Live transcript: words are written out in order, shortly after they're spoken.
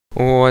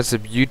What's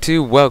up,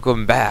 YouTube?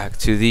 Welcome back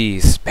to the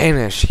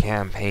Spanish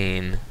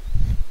campaign.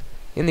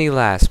 In the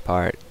last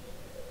part,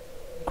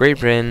 Great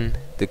Britain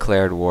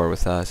declared war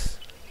with us.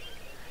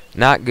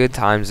 Not good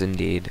times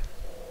indeed.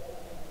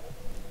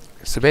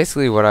 So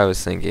basically what I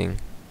was thinking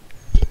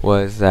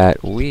was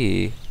that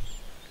we've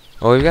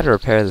got to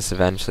repair this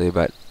eventually,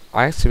 but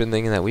I actually been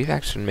thinking that we've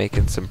actually been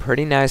making some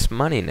pretty nice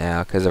money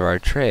now because of our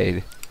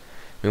trade.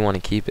 We want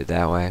to keep it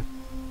that way.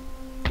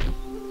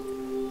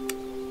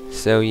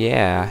 So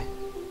yeah,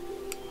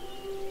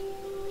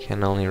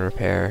 can only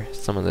repair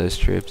some of those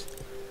troops.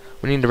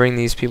 We need to bring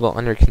these people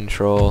under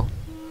control.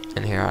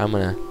 And here,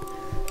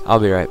 I'll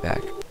be right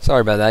back.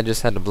 Sorry about that, I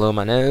just had to blow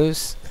my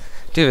nose.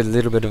 Do have a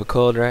little bit of a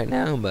cold right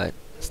now, but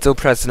still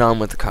pressing on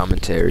with the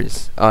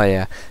commentaries. Oh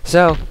yeah,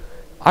 so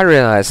I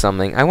realized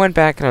something. I went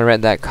back and I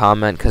read that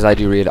comment because I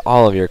do read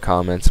all of your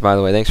comments. By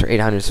the way, thanks for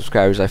 800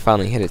 subscribers. I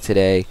finally hit it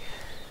today.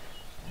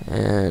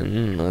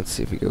 And let's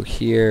see if we go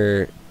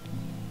here.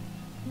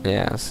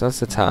 Yeah, so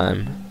that's the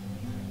time.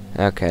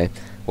 Okay.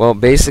 Well,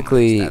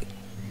 basically,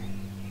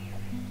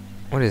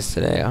 what is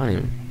today? I don't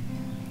even.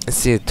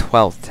 It's the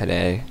 12th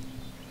today.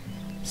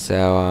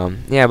 So,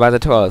 yeah, by the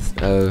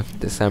 12th of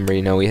December,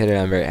 we hit it.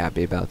 I'm very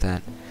happy about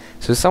that.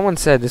 So, someone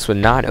said this would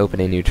not open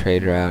a new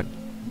trade route.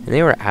 And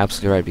they were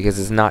absolutely right because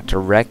it's not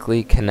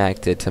directly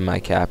connected to my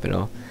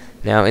capital.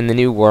 Now, in the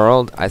new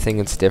world, I think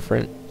it's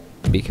different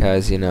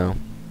because,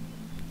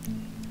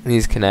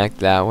 these connect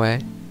that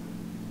way.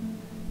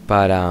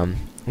 But,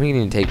 we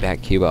need to take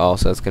back Cuba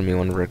also. That's going to be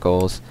one of our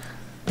goals.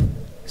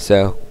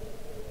 So,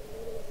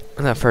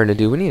 without further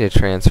ado, we need to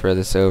transfer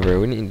this over.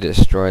 We need to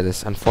destroy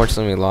this.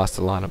 Unfortunately, we lost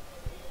a lot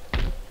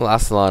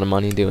of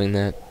money doing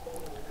that.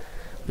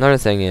 Another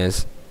thing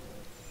is,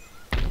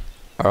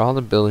 are all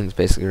the buildings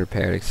basically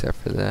repaired except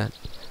for that?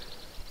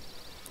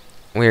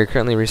 We are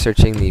currently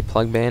researching the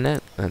plug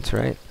bayonet. That's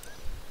right.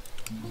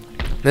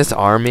 This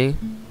army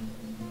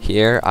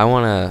here, I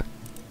want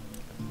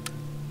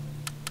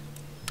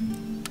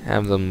to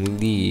have them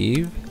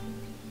leave.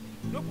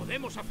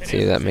 See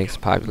if that makes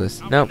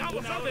populous. Nope.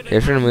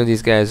 They're trying to move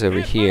these guys over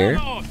here.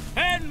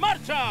 En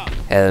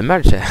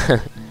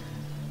marcha!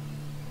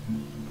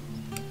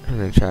 I'm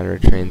gonna try to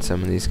retrain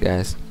some of these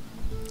guys.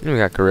 And we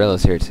got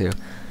guerrillas here too.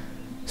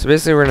 So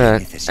basically we're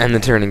gonna end the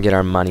turn and get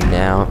our money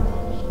now.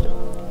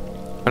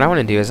 What I want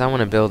to do is I want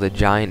to build a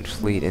giant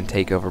fleet and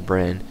take over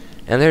Britain.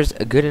 And there's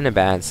a good and a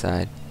bad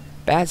side.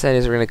 Bad side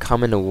is we're gonna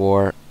come into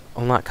war.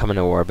 Well, not come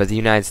into war, but the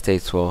United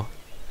States will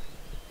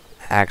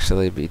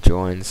actually be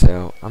joined,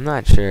 so I'm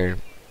not sure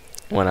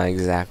what I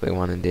exactly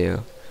want to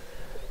do.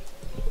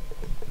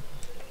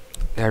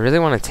 I really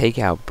want to take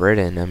out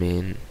Britain. I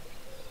mean,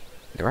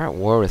 we're at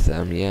war with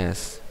them,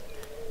 yes.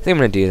 I think I'm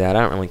going to do that.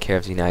 I don't really care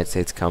if the United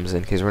States comes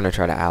in, because we're going to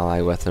try to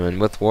ally with them, and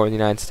with war with the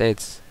United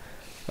States,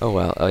 oh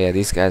well. Oh yeah,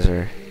 these guys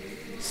are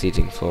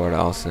sieging Florida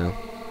also.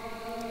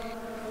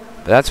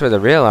 But that's where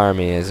the real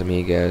army is,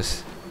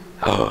 amigos.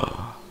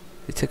 Oh,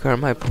 they took over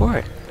my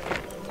port.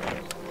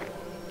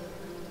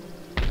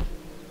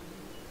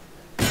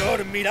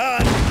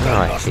 Oh,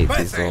 I hate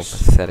these little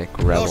pathetic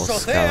rebel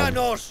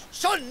scum.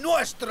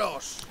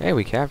 Hey,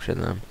 we captured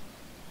them.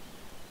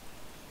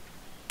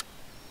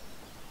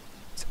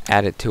 Let's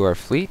add it to our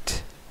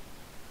fleet.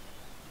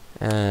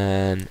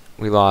 And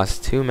we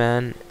lost 2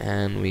 men,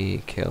 and we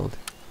killed.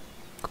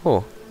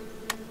 Cool.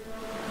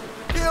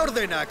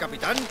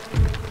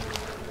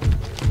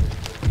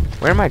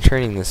 Where am I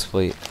training this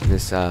fleet?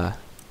 This,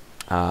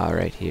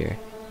 right here.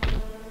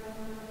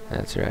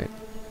 That's right.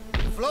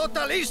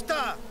 Flota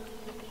lista!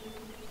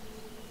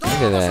 Look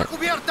at that.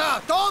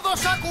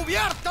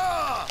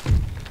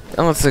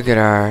 And let's look at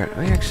our...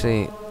 We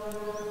actually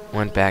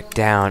went back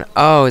down.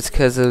 Oh, it's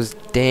because those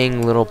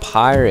dang little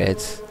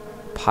pirates.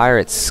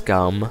 Pirate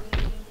scum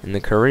in the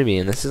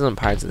Caribbean. This isn't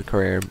Pirates of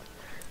the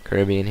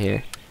Caribbean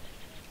here.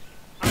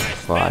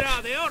 Watch.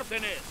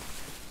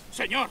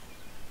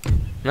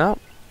 No.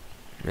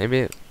 Maybe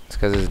it's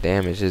because it's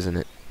damaged, isn't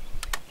it?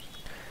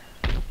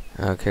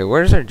 Okay,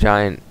 where's our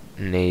giant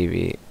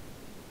navy?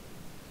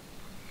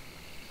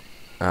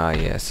 Ah,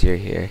 yes, you're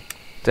here.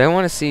 Do I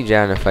want to see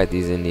John fight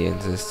these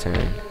Indians this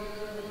turn?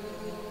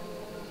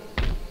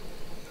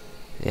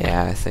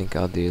 Yeah, I think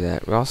I'll do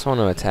that. We also want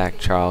to attack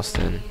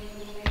Charleston.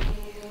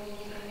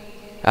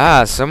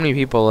 Ah, so many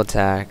people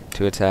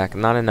to attack.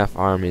 Not enough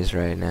armies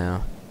right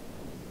now.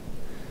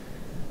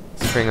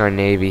 Let's bring our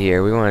navy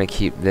here. We want to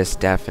keep this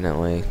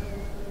definitely.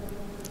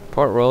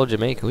 Port Royal,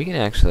 Jamaica. We can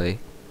actually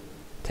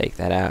take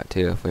that out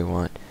too if we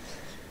want.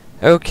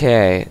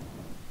 Okay,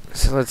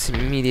 so let's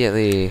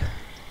immediately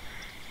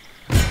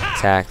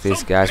attack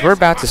these guys. We're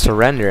about to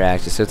surrender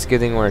actually, so it's a good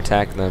thing we're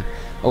attacking them.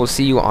 Oh, we'll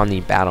see you on the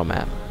battle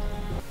map.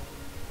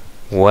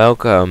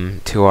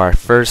 Welcome to our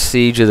first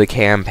siege of the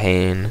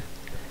campaign.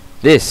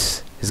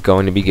 This is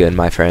going to be good,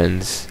 my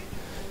friends.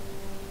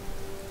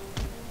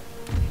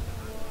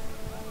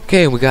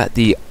 Okay, we got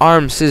the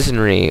armed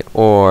citizenry,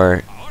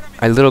 or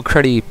our little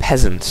cruddy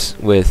peasants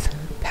with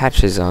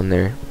patches on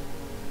their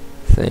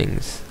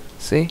things.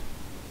 See?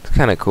 It's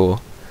kind of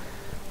cool.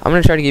 I'm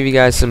gonna try to give you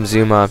guys some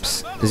zoom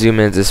ups, zoom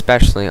ins,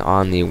 especially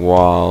on the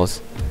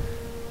walls.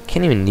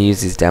 Can't even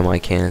use these demo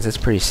cannons. That's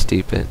pretty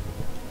stupid.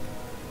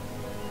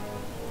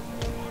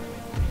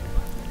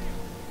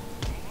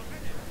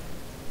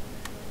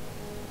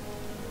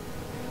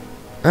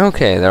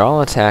 Okay, they're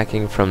all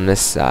attacking from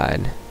this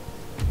side.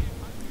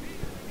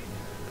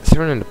 So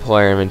we're gonna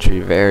deploy our infantry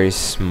very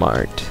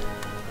smart.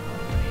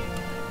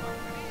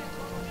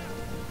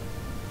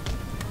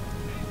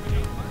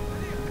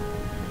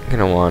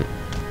 Gonna want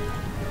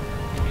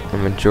a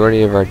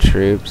majority of our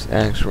troops.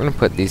 Actually, we're gonna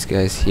put these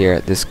guys here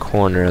at this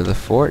corner of the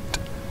fort,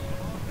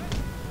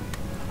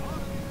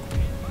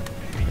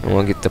 and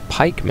we'll get the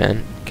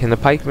pikemen. Can the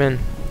pikemen?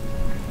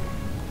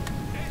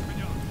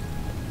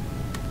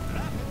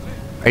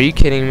 Are you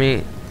kidding me?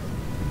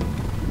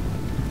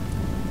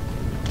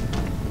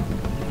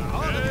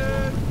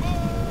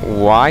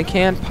 Why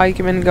can't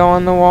pikemen go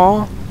on the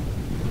wall?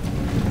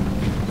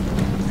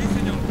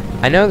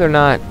 I know they're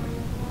not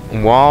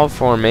wall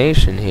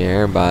formation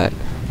here, but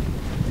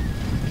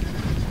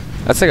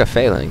that's like a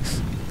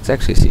phalanx. Let's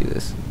actually see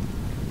this.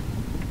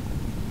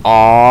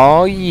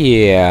 Oh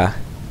yeah,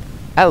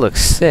 that looks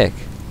sick.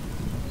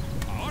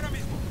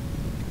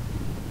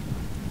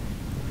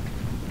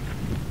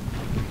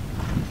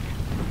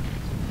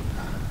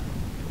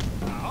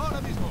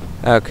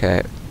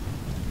 Okay.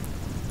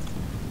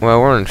 Well,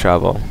 we're in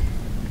trouble.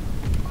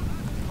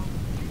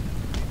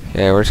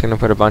 Okay, we're just gonna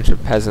put a bunch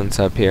of peasants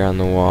up here on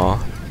the wall.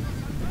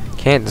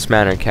 Can't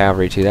dismount our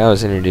cavalry too. That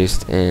was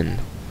introduced in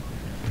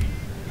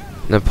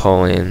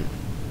Napoleon.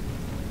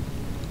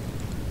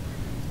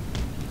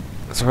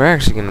 So we're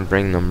actually gonna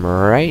bring them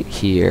right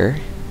here.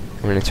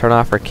 I'm gonna turn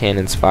off our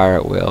cannons fire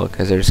at will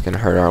because they're just gonna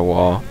hurt our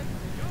wall.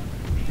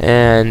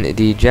 And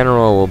the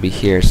general will be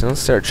here. So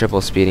let's start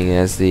triple speeding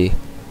as the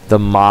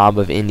mob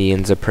of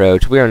Indians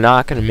approach. We are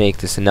not gonna make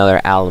this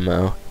another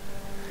Alamo.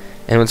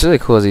 And what's really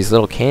cool is these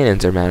little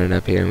cannons are mounted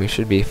up here, and we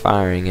should be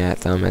firing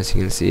at them, as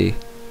you can see.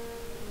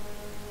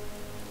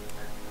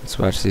 Let's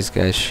watch these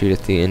guys shoot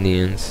at the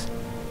Indians.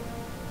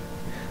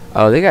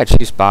 Oh, they got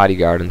Chief's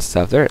bodyguard and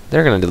stuff. They're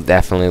gonna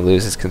definitely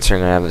lose this,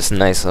 considering I have this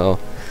nice little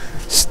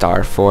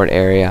star fort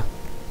area.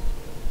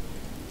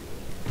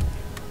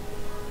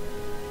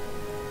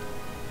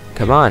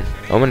 Come on,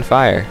 open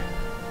fire.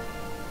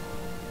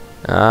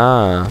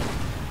 Ah.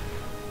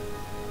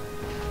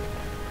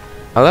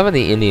 I love how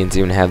the Indians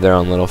even have their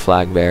own little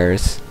flag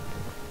bearers.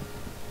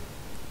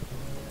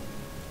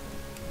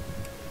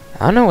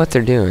 I don't know what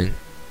they're doing,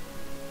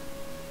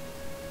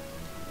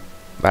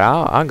 but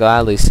I'll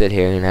gladly sit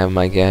here and have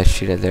my guys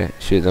shoot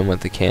them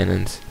with the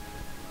cannons.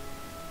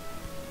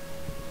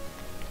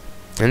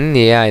 And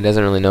the AI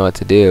doesn't really know what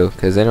to do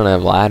because they don't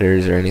have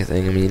ladders or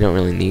anything. I mean, you don't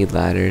really need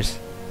ladders.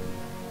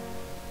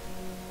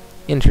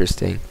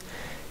 Interesting.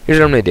 Here's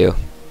what I'm gonna do.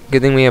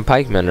 Good thing we have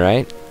pikemen,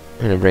 right?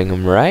 I'm gonna bring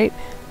them right.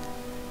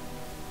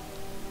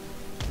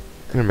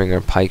 I'm gonna bring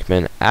our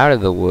pikemen out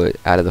of the wood,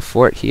 out of the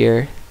fort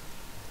here.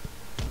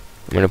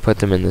 I'm gonna put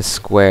them in the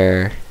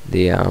square,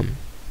 the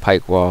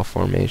pike wall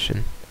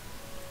formation.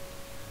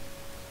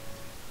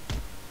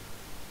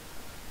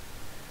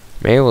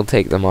 Maybe we'll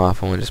take them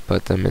off and we'll just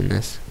put them in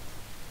this.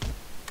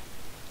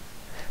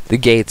 The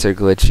gates are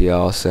glitchy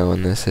also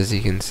in this, as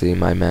you can see.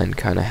 My men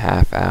kind of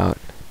half out.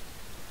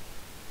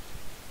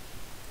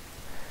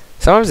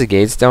 Sometimes the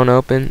gates don't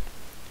open.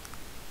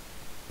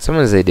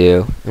 Sometimes they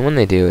do, and when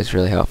they do, it's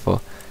really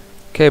helpful.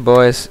 Okay,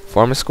 boys,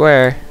 form a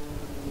square.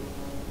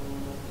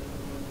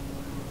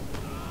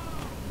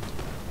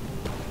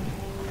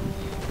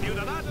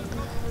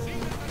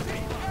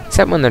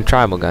 Except when they're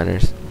tribal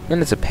gunners,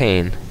 then it's a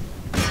pain.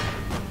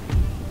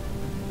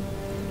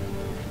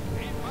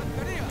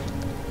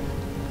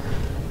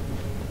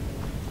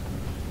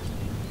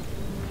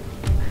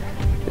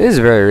 This is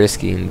very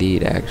risky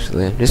indeed,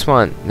 actually. I just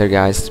want their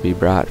guys to be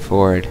brought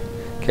forward.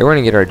 Okay, we're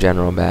gonna get our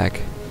general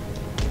back.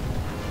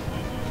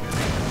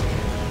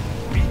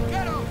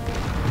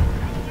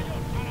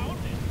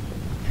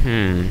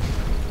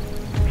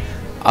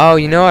 Oh,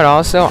 you know what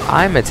also?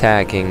 I'm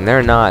attacking.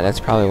 They're not. That's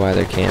probably why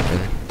they're camping.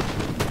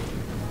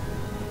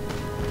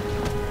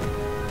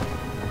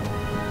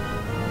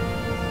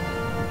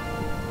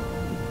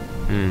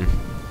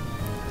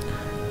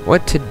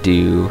 What to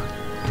do?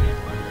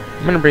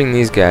 I'm gonna bring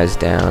these guys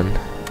down.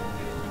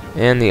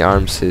 And the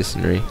armed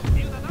citizenry.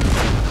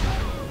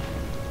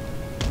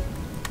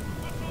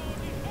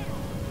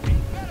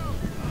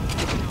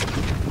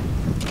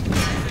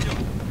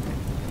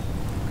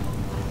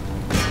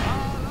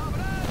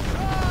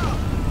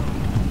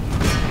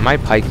 My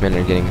pikemen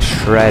are getting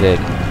shredded.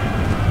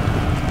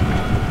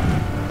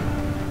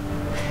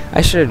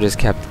 I should have just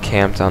kept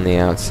camped on the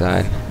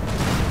outside.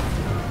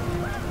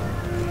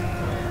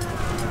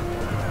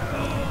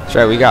 That's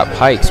right, we got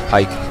pikes,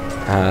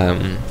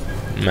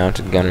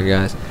 mounted gunner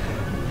guys.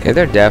 Okay,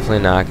 they're definitely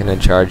not gonna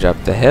charge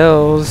up the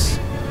hills.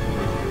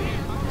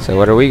 So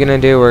what are we gonna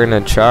do? We're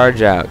gonna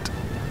charge out.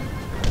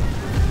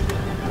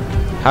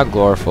 How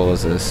gloriful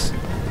is this?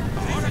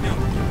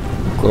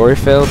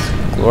 Glory-filled?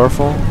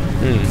 Gloriful?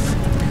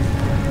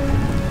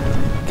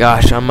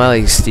 Gosh, on my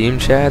like Steam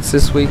chats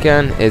this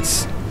weekend,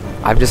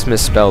 I've just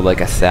misspelled like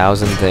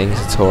 1,000 things.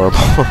 It's horrible.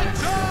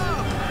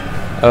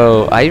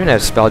 Oh, I even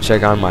have spell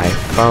check on my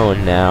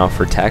phone now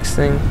for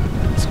texting.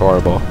 It's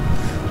horrible.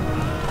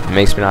 It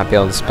makes me not be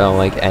able to spell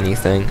like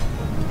anything.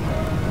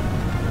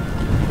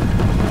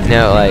 You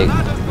know, like,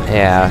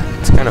 yeah,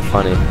 it's kind of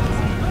funny.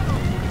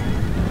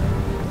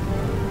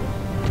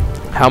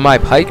 How my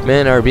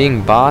pikemen are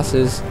being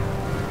bosses,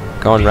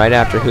 going right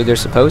after who they're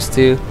supposed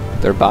to,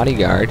 their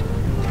bodyguard.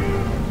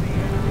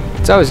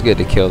 It's always good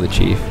to kill the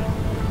chief.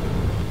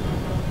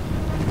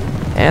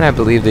 And I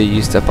believe they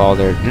used up all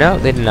their... No,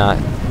 they did not.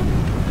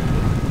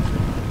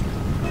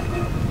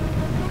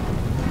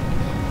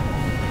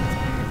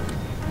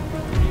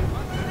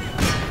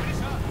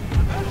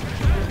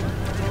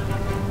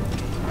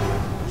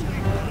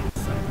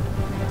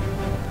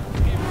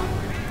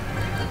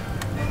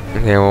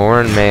 Okay, well,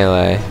 we're in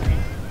melee.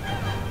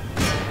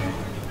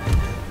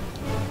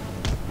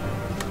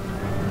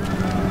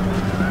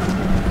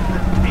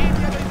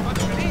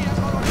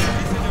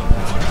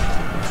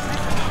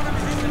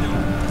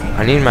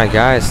 I need my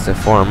guys to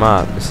form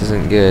up. This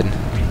isn't good.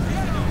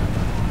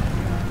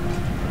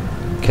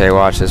 Okay,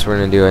 watch this. We're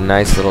gonna do a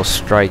nice little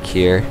strike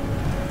here.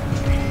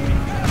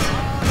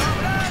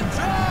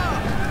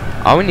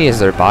 All we need is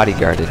their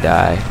bodyguard to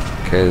die,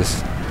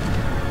 because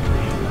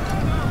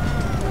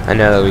I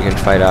know that we can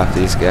fight off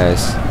these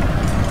guys.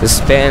 The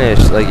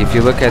Spanish, like if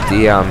you look at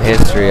the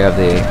history of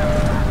the,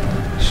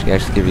 I should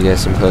actually give you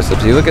guys some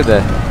close-ups. You look at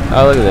the,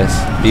 oh look at this,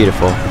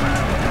 beautiful.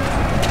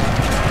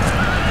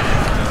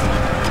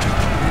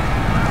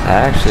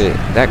 Actually,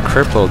 that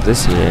crippled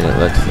this unit, it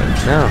looks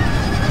like. No,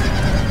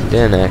 it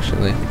didn't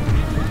actually.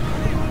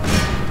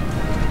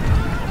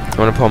 I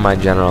want to pull my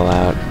general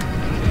out.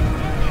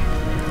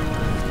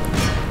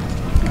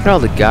 Look at all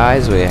the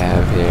guys we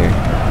have here.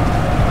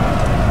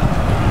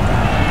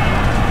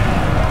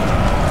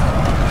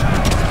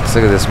 Let's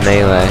look at this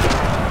melee.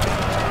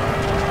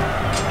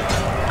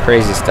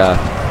 Crazy stuff.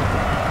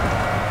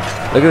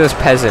 Look at this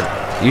peasant.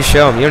 You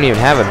show him, you don't even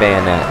have a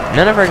bayonet.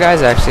 None of our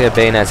guys actually have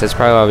bayonets. That's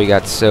probably why we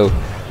got so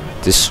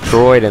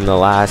destroyed in the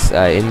last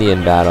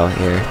Indian battle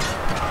here.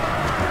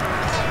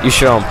 You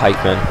show him,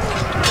 pikemen.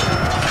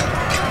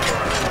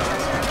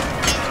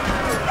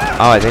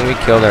 Oh, I think we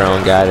killed our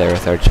own guy there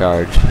with our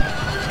charge.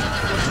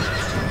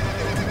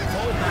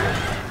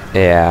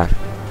 Yeah.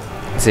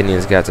 This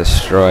Indians got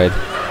destroyed.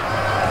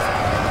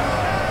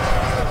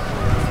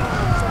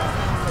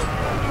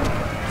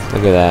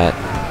 Look at that.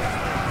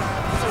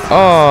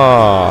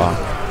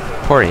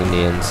 Oh! Poor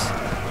Indians.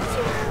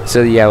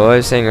 So yeah, what I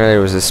was saying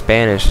earlier was the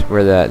Spanish,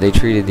 where they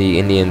treated the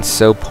Indians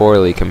so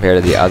poorly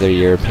compared to the other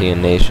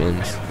European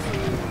nations.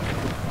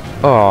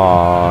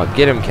 Oh,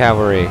 get him,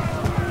 cavalry!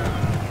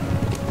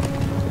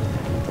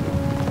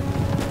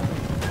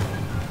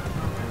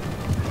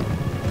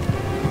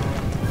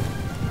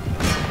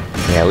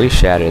 Yeah, we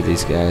shattered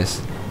these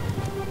guys.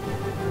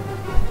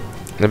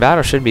 The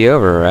battle should be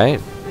over, right?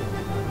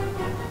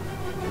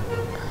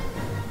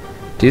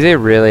 Do they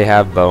really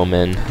have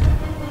bowmen?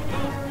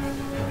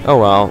 Oh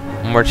well,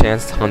 one more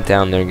chance to hunt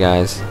down their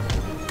guys.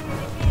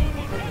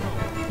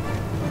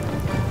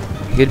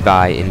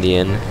 Goodbye,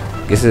 Indian.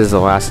 Guess this is the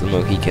last of the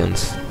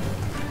Mohicans.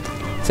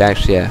 It's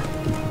actually I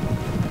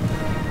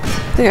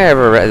think I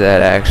ever read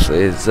that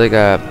actually. It's like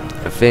a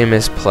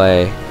famous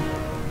play,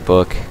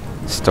 book,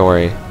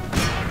 story.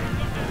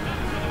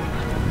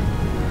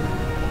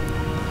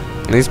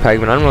 And these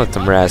pikemen, I'm gonna let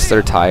them rest.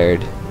 They're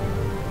tired.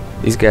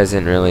 These guys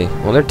didn't really,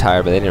 well, they're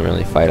tired, but they didn't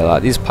really fight a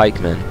lot. These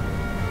pikemen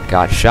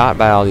got shot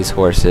by all these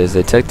horses.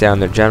 They took down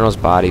their general's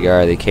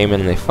bodyguard. They came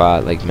in and they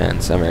fought like men,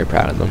 so I'm very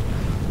proud of them.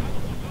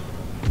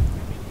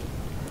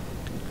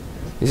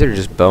 These are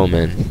just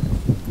bowmen.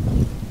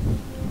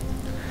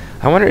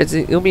 I wonder,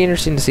 it'll be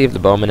interesting to see if the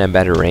bowmen have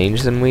better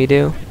range than we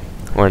do,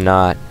 or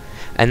not.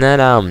 And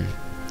then, I'm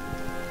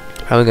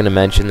going to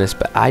mention this,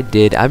 but I've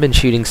been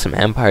shooting some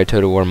Empire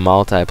Total War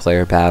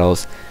multiplayer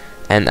battles,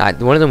 and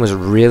one of them was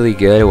really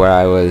good, where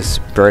I was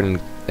burdened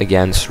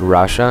against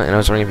Russia, and I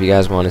was wondering if you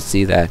guys want to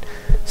see that.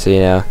 So, you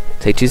know,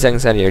 take 2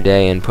 seconds out of your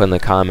day and put in the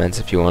comments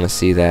if you want to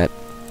see that.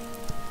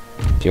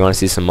 If you want to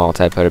see some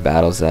multiplayer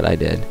battles that I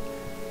did.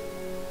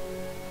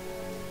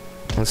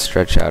 Let's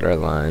stretch out our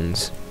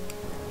lines.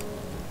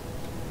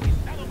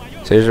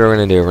 So here's what we're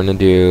going to do. We're going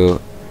to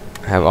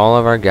have all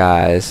of our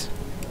guys.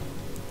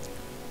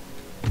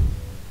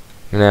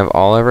 We're going to have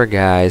all of our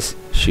guys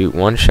shoot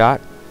one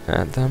shot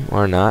at them,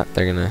 or not.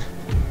 They're going to...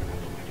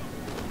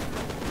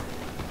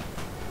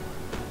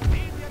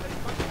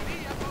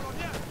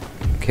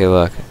 Okay,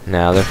 look.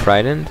 Now they're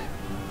frightened.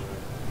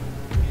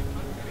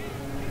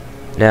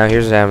 Now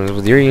here's what happens.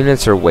 When your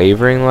units are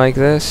wavering like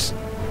this,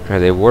 or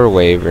they were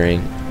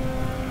wavering,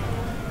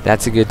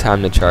 that's a good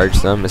time to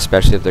charge them,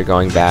 especially if they're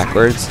going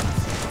backwards.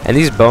 And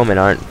these bowmen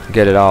aren't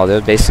good at all.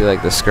 They're basically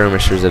like the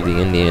skirmishers of the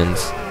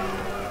Indians.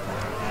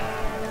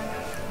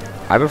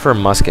 I prefer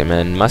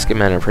musketmen.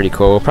 Musketmen are pretty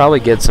cool. We'll probably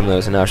get some of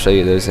those, and I'll show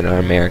you those in our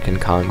American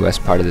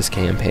Conquest part of this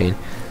campaign.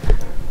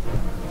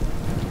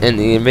 And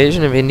the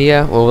invasion of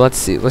India, well, let's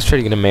see. Let's try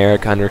to get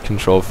America under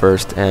control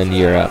first and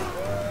Europe.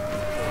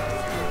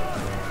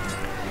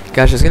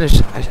 Gosh,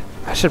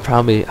 I should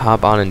probably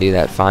hop on and do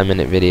that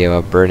 5-minute video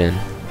of Britain.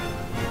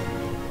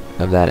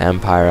 Of that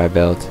empire I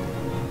built.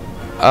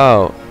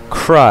 Oh,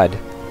 crud.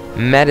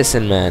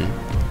 Medicine men.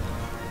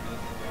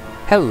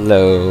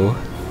 Hello.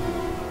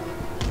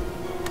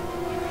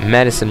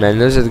 Medicine men.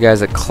 Those are the guys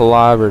that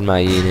clobbered my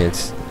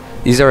units.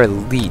 These are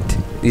elite.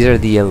 These are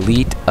the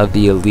elite of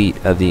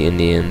the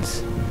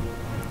Indians.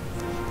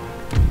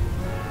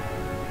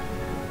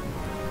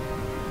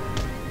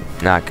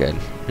 Not good.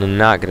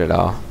 Not good at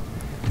all.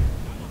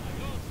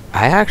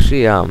 I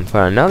actually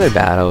fought another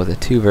battle with a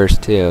 2 versus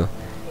 2.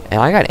 And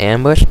I got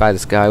ambushed by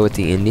this guy with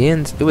the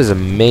Indians. It was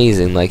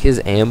amazing. Like,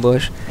 his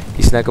ambush,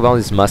 he snuck up all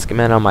these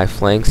musketmen on my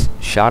flanks,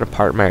 shot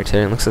apart my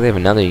artillery. It looks like they have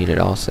another unit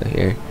also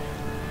here.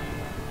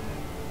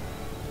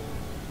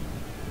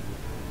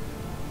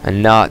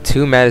 And not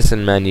 2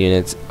 medicine men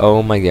units.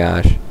 Oh my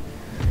gosh.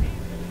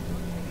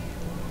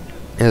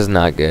 This is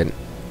not good.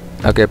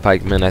 Okay,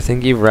 pikemen, I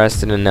think you've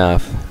rested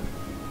enough.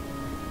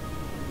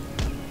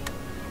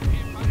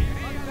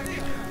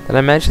 Did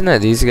I mention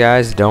that these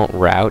guys don't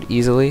rout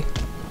easily?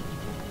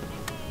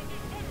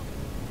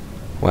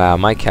 Wow,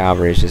 my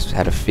cavalry just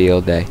had a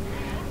field day.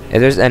 If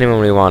there's anyone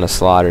we want to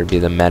slaughter, it'd be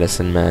the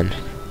medicine men.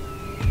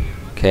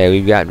 Okay,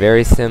 we've got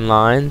very thin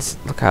lines.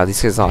 Look how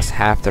these guys lost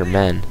half their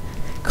men.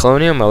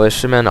 Colonial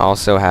militiamen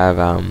also have,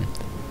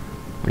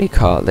 what do you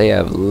call it? They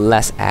have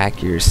less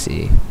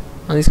accuracy.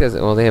 Oh, these guys,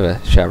 well, they have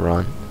a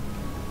chevron.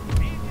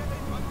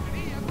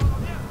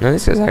 No,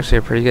 these guys actually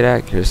have pretty good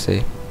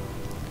accuracy.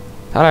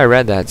 Thought I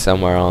read that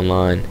somewhere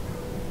online.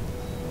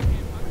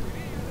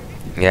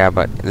 Yeah,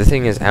 but the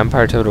thing is,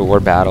 Empire Total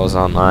War battles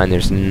online,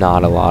 there's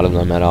not a lot of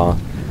them at all.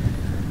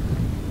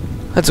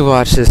 Let's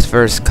watch this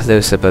first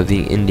close-up of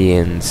the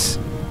Indians.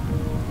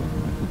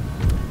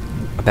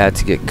 About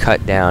to get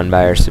cut down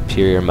by our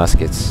superior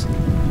muskets.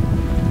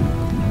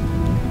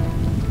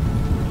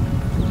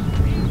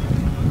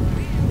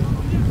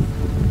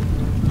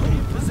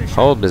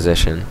 Hold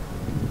position.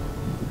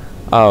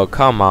 Oh,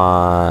 come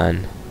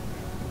on.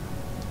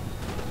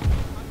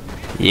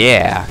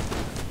 Yeah.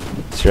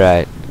 That's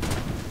right.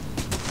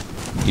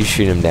 You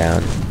shoot him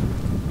down.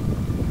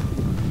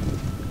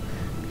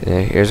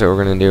 Okay, here's what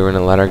we're gonna do. We're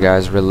gonna let our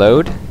guys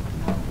reload.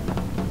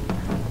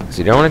 Because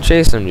we don't want to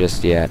chase them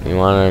just yet. We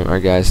want our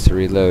guys to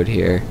reload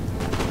here.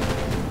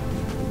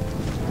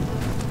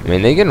 I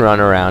mean, they can run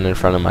around in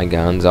front of my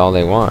guns all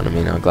they want. I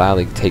mean, I'll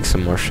gladly take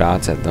some more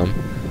shots at them.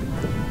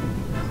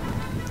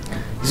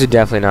 These would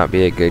definitely not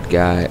be a good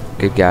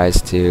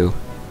guys to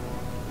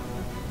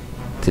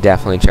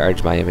definitely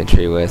charge my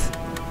infantry with.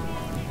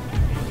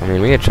 I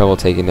mean, we had trouble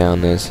taking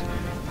down this.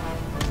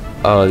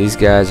 Oh, these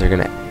guys are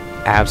gonna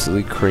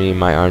absolutely cream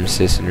my armed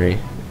citizenry.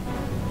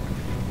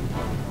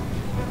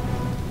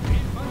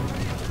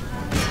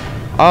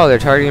 Oh, they're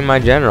targeting my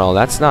general.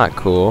 That's not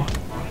cool.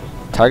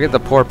 Target the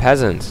poor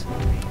peasants.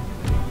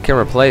 Can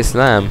replace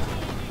them.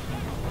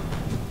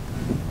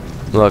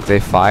 Look, they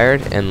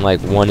fired and like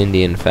 1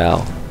 Indian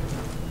fell.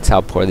 That's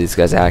how poor these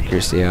guys'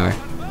 accuracy are.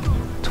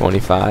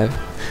 25.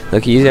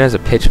 Look, he used it as a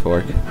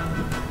pitchfork.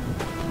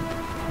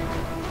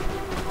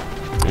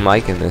 I'm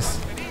liking this.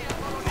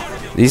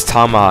 These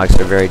tomahawks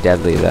are very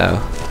deadly,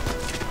 though.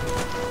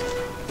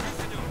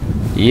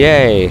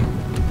 Yay!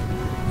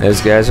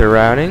 Those guys are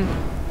routing.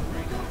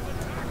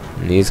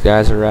 And these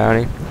guys are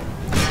routing.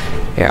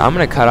 Here, I'm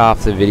gonna cut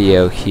off the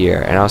video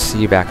here, and I'll see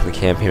you back in the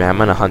campaign. I'm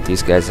gonna hunt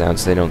these guys down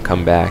so they don't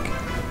come back.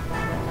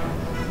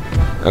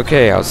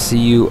 Okay, I'll see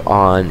you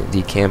on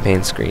the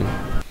campaign screen.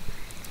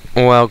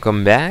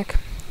 Welcome back.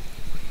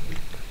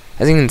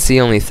 As you can see,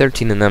 only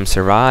 13 of them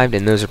survived,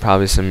 and those are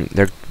probably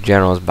their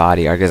general's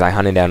bodyguard, because I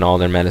hunted down all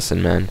their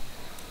medicine men.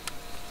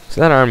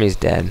 So that army's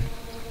dead.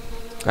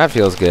 That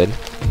feels good.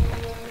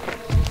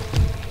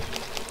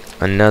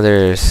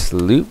 Another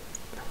sloop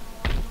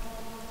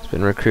has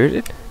been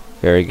recruited.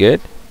 Very good.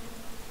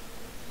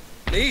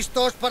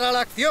 Listos para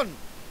la acción.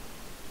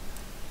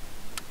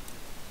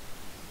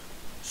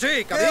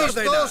 Sí,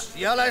 listos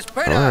y a la I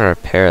espera. want to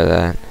repair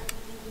that.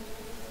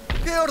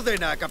 ¿Qué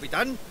ordena,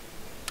 capitán?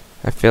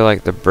 I feel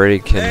like the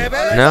brig can...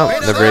 No,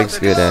 the brig's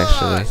good,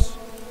 actually.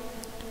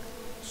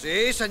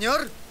 Sí,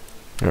 señor.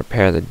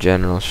 Repair the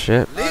general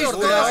ship.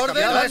 Listos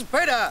y a la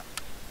espera.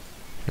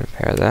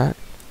 Repair that.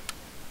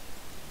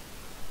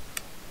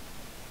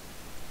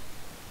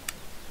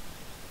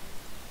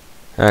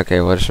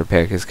 Okay, we'll just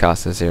repair because it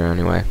costs us 0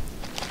 anyway.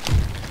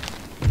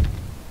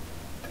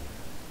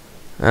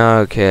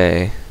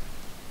 Okay.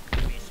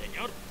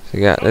 So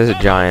there's a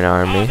giant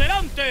army.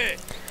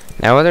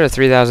 Now, whether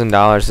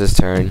 $3,000 this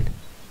turn,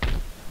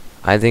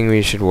 I think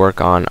we should work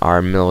on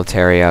our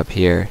military up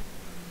here.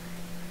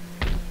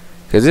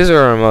 Because this is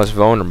where we're most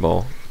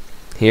vulnerable.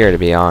 Here, to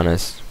be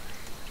honest.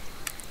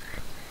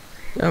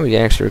 Oh, we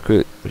can actually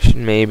recruit. We should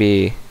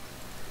maybe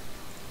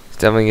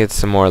definitely get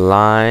some more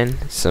line,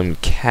 some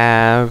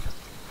cav,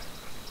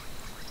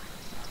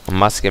 a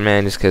musket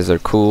man just because they're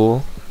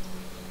cool.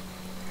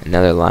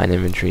 Another line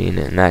infantry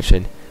unit, and that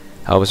should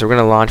help us. We're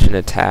gonna launch an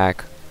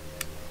attack.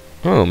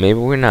 Oh, maybe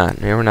we're not.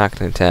 Maybe we're not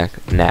gonna attack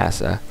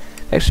NASA.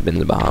 I've actually been to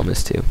the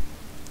Bahamas too.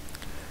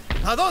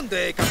 ¿A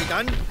dónde,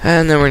 capitán?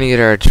 And then we're gonna get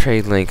our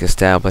trade link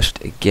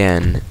established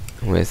again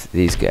with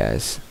these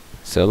guys.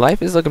 So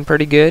life is looking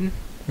pretty good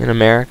in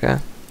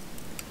America.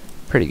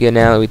 Pretty good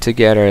now that we took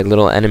out our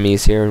little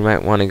enemies here. We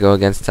might want to go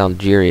against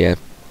Algeria.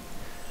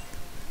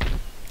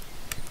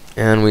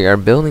 And we are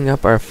building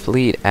up our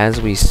fleet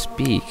as we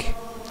speak.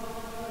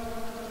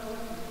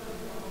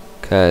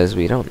 Because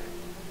we don't...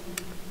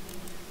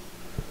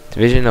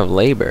 Division of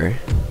labor.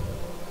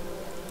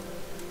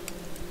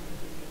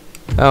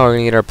 Oh, we're going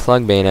to get our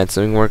plug bayonet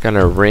so we can work on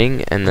our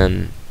ring. And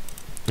then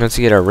once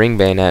we get our ring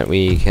bayonet,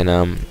 we can,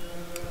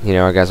 you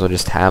know, our guys will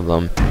just have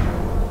them.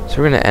 So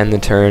we're going to end the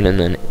turn and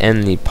then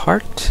end the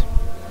part.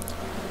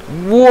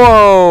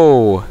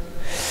 Whoa!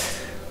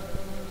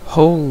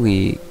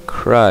 Holy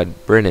crud,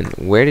 Brennan,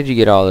 where did you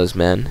get all those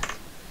men?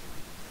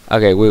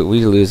 Okay, we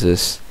lose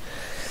this.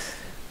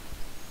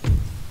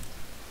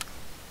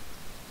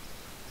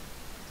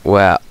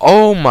 Wow,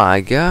 oh my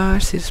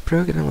gosh, they just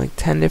broke it in like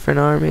 10 different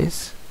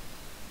armies.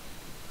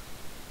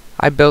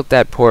 I built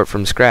that port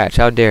from scratch,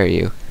 how dare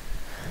you?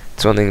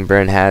 It's one thing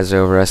Britain has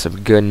over us, a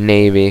good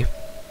navy.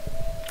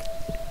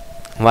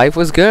 Life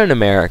was good in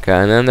America,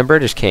 and then the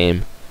British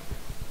came.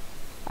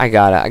 I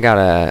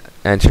gotta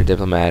enter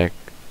diplomatic.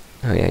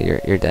 Oh yeah,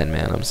 you're dead,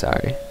 man. I'm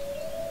sorry.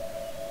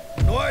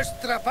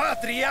 Nuestra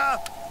patria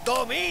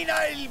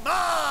domina el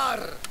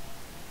mar.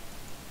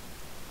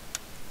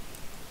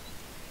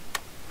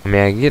 I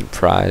mean, I can get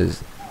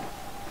prize.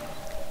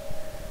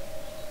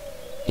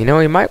 You know,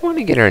 we might want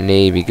to get our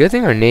navy. Good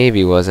thing our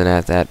navy wasn't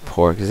at that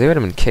port, because they would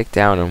have been kicked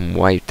out and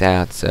wiped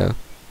out. So,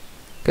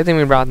 good thing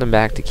we brought them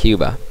back to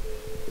Cuba.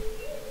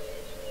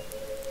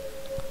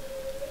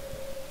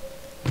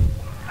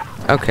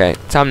 Okay,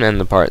 time to end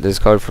the part. This is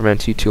Code for Men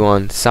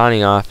 221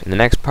 signing off, and the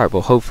next part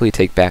will hopefully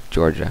take back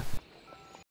Georgia.